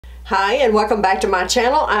Hi, and welcome back to my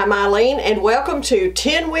channel. I'm Eileen, and welcome to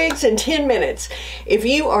 10 wigs in 10 minutes. If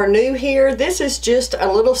you are new here, this is just a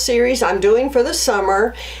little series I'm doing for the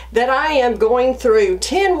summer that I am going through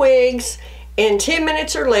 10 wigs in 10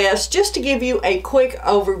 minutes or less, just to give you a quick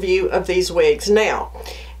overview of these wigs. Now,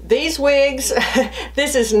 these wigs,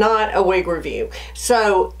 this is not a wig review.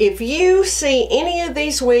 So if you see any of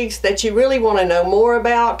these wigs that you really want to know more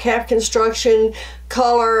about, cap construction,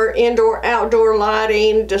 color, indoor, outdoor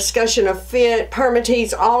lighting, discussion of fit,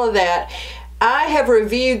 permatease, all of that, I have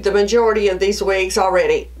reviewed the majority of these wigs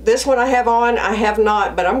already. This one I have on, I have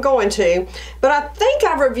not, but I'm going to. But I think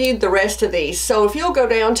I've reviewed the rest of these. So if you'll go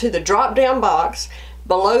down to the drop down box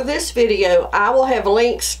below this video, I will have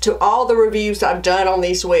links to all the reviews I've done on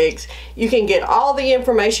these wigs. You can get all the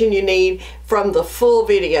information you need from the full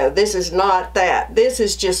video. This is not that. This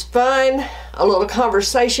is just fun, a little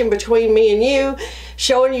conversation between me and you,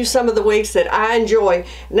 showing you some of the wigs that I enjoy.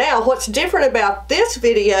 Now, what's different about this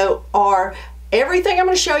video are everything I'm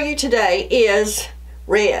going to show you today is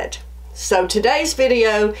red. So today's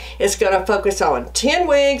video is going to focus on 10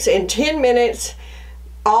 wigs in 10 minutes,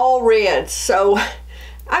 all red. So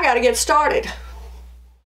I got to get started.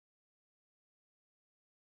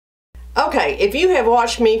 Okay, if you have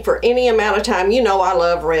watched me for any amount of time, you know I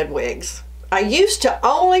love red wigs. I used to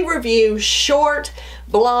only review short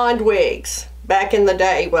blonde wigs back in the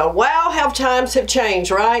day. Well, wow, how times have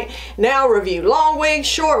changed, right? Now I review long wigs,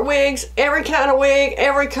 short wigs, every kind of wig,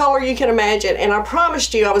 every color you can imagine. And I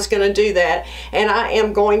promised you I was going to do that, and I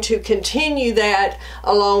am going to continue that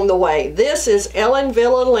along the way. This is Ellen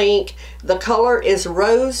Villa Link. The color is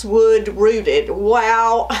Rosewood Rooted.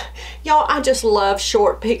 Wow. Y'all, I just love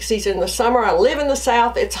short pixies in the summer. I live in the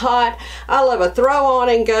South. It's hot. I love a throw on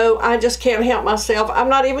and go. I just can't help myself. I'm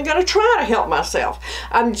not even going to try to help myself.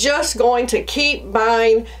 I'm just going to keep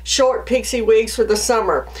buying short pixie wigs for the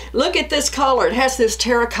summer. Look at this color. It has this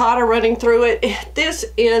terracotta running through it. This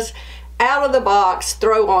is out of the box,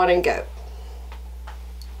 throw on and go.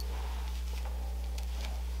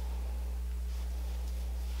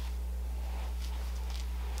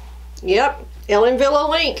 Yep, Ellen Villa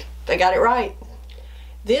Link. They got it right.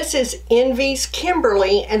 This is Envy's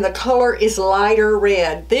Kimberly, and the color is lighter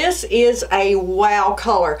red. This is a wow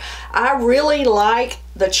color. I really like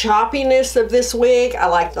the choppiness of this wig. I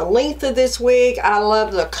like the length of this wig. I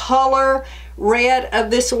love the color red of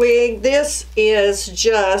this wig. This is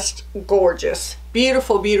just gorgeous.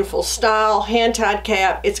 Beautiful, beautiful style, hand-tied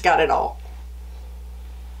cap. It's got it all.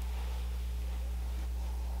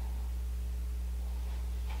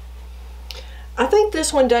 I think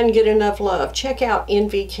this one doesn't get enough love. Check out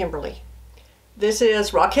Envy Kimberly. This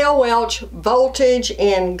is Raquel Welch Voltage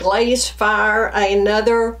in Glazed Fire,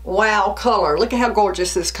 another wow color. Look at how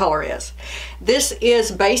gorgeous this color is. This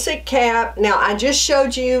is basic cap. Now, I just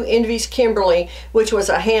showed you Envy's Kimberly, which was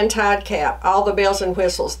a hand-tied cap, all the bells and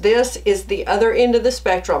whistles. This is the other end of the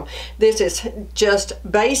spectrum. This is just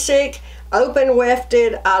basic, open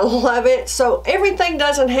wefted. I love it. So everything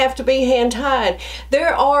doesn't have to be hand-tied.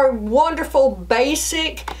 There are wonderful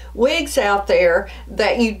basic wigs out there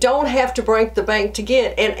that you don't have to break the bank to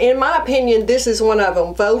get, and in my opinion, this is one of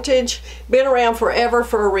them. Voltage, been around forever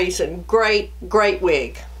for a reason. Great, great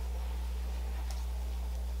wig.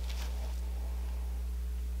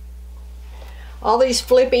 All these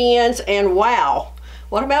flippy ends, and wow,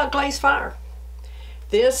 what about Glazed Fire?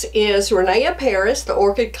 This is Rene Paris, the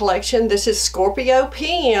Orchid Collection. This is Scorpio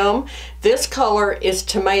PM. This color is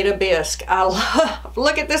Tomato Bisque. I love,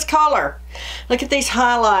 look at this color. Look at these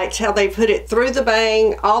highlights, how they put it through the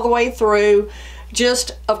bang, all the way through.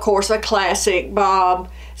 Just, of course, a classic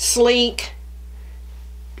bob, sleek.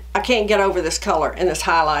 I can't get over this color and this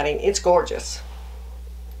highlighting. It's gorgeous.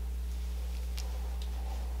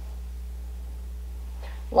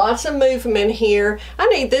 Lots of movement here. I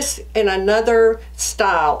need this in another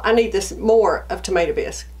style. I need this more of Tomato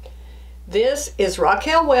Bisque. This is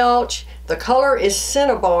Raquel Welch. The color is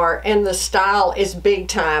Cinnabar, and the style is big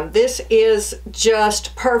time. This is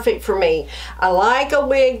just perfect for me. I like a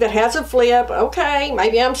wig that has a flip. Okay,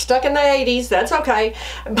 maybe I'm stuck in the 80s. That's okay.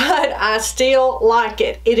 But I still like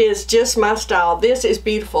it. It is just my style. This is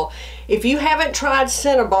beautiful. If you haven't tried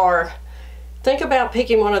Cinnabar, think about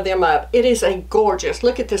picking one of them up. It is a gorgeous,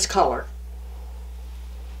 look at this color.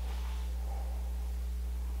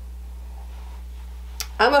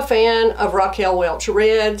 I'm a fan of Raquel Welch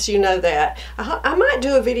Reds, you know that. I might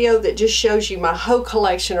do a video that just shows you my whole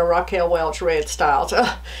collection of Raquel Welch Red styles.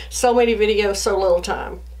 So many videos, so little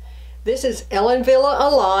time. This is Ellen Villa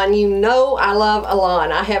Elan. You know I love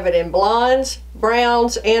Elan. I have it in blondes,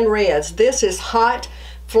 browns, and reds. This is Hot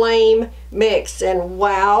Flame Mix, and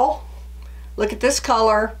wow, Look at this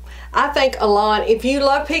color. I think Elan, if you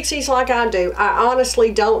love pixies like I do, I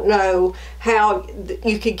honestly don't know how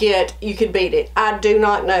you could beat it. I do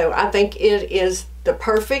not know. I think it is the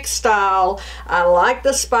perfect style. I like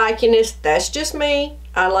the spikiness. That's just me.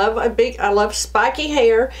 I love spiky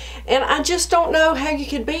hair, and I just don't know how you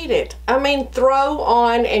could beat it. I mean, throw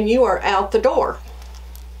on and you are out the door.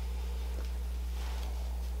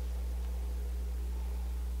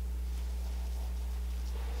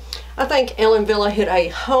 I think Ellen Villa hit a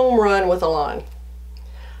home run with Elan.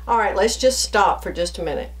 All right, let's just stop for just a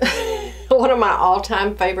minute. One of my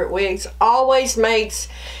all-time favorite wigs, always makes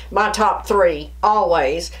my top 3,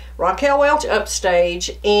 always. Raquel Welch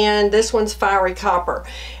Upstage, and this one's Fiery Copper.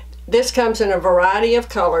 This comes in a variety of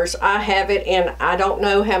colors. I have it in I don't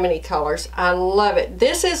know how many colors. I love it.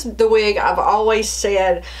 This is the wig I've always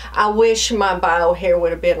said I wish my bio hair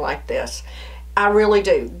would have been like this. I really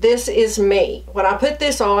do. This is me. When I put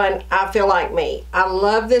this on, I feel like me. I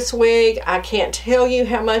love this wig. I can't tell you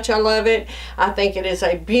how much I love it. I think it is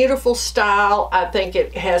a beautiful style. I think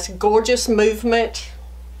it has gorgeous movement.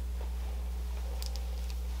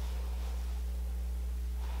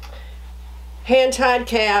 Hand-tied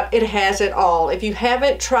cap, it has it all. If you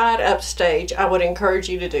haven't tried Upstage, I would encourage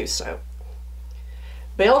you to do so.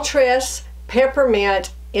 BelleTress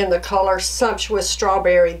Peppermint in the color Sumptuous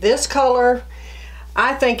Strawberry. This color,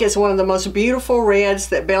 I think, is one of the most beautiful reds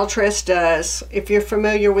that BelleTress does. If you're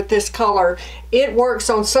familiar with this color, it works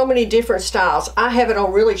on so many different styles. I have it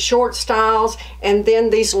on really short styles, and then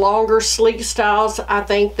these longer, sleek styles. I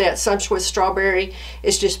think that Sumptuous Strawberry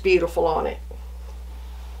is just beautiful on it.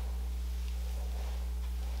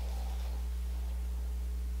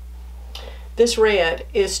 This red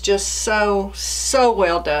is just so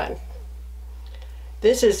well done.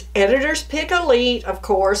 This is Editor's Pick Elite, of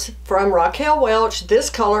course, from Raquel Welch. This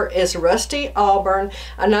color is Rusty Auburn,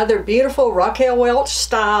 another beautiful Raquel Welch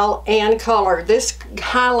style and color. This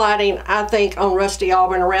highlighting, I think, on Rusty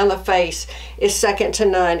Auburn around the face is second to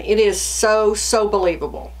none. It is so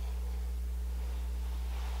believable.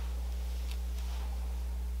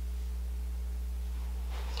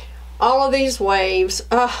 All of these waves,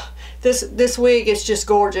 this wig is just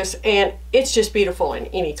gorgeous, and it's just beautiful in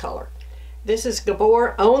any color. This is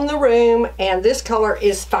Gabor Own The Room, and this color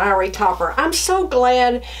is Fiery Copper. I'm so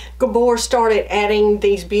glad Gabor started adding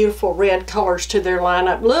these beautiful red colors to their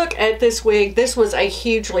lineup. Look at this wig. This was a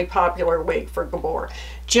hugely popular wig for Gabor.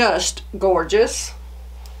 Just gorgeous.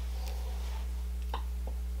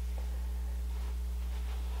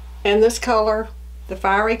 And this color, the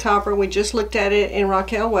Fiery Copper, we just looked at it in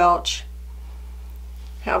Raquel Welch.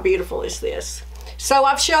 How beautiful is this? So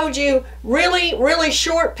I've showed you really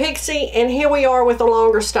short pixie, and here we are with the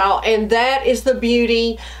longer style, and that is the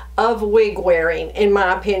beauty of wig wearing, in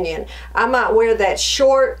my opinion. I might wear that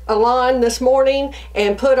short Elan this morning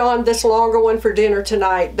and put on this longer one for dinner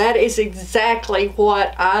tonight. That is exactly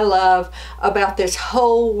what I love about this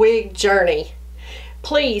whole wig journey.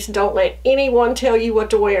 Please don't let anyone tell you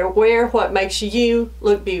what to wear. Wear what makes you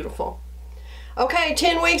look beautiful. Okay,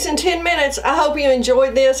 10 wigs in 10 minutes. I hope you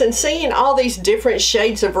enjoyed this, and seeing all these different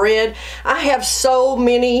shades of red. I have so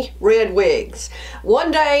many red wigs.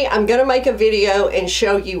 One day I'm going to make a video and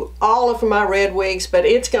show you all of my red wigs, but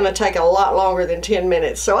it's going to take a lot longer than 10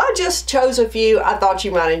 minutes. So I just chose a few I thought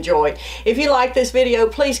you might enjoy. If you like this video,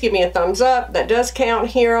 please give me a thumbs up. That does count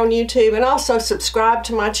here on YouTube, and also subscribe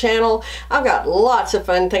to my channel. I've got lots of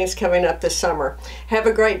fun things coming up this summer. Have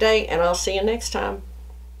a great day, and I'll see you next time.